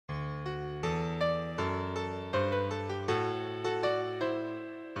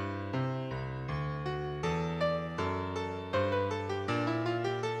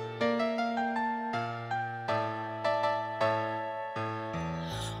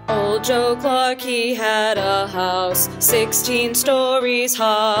Old Joe Clark, he had a house 16 stories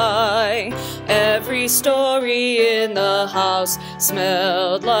high. Every story in the house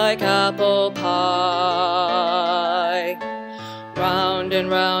smelled like apple pie. Round and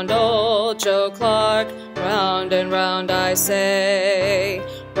round old Joe Clark, round and round I say.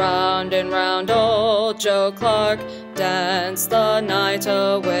 Round and round old Joe Clark, danced the night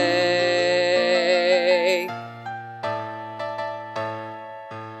away.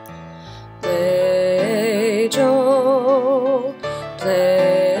 Play Joe,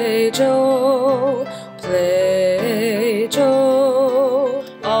 play Joe, play Joe.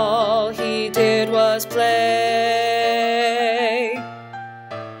 All he did was play.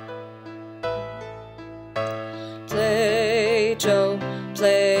 Play Joe,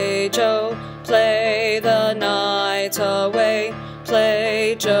 play Joe, play the night away.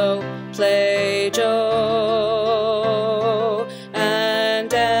 Play Joe, play Joe, and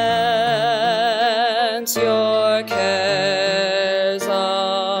dance your cares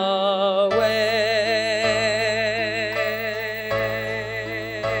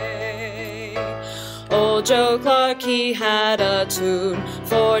away. Old Joe Clark, he had a tune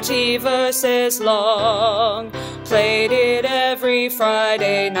 40 verses long. Played it every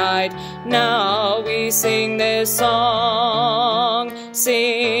Friday night. Now we sing this song,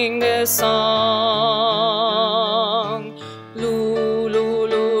 sing this song. Loo, loo,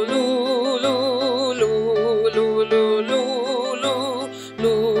 loo, loo, loo, loo, loo, loo, loo,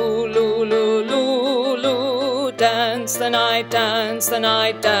 loo, loo, loo, loo, loo. Dance the night, dance the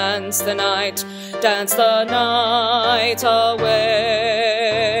night, dance the night, dance the night away.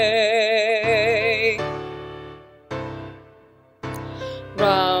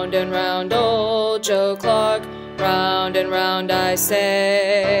 Round and round old Joe Clark, round and round I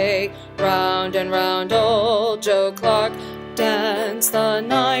say. Round and round old Joe Clark, dance the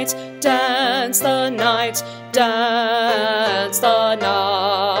night, dance the night, dance the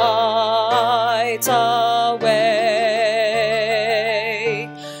night away.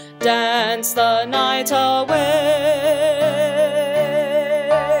 Dance the night.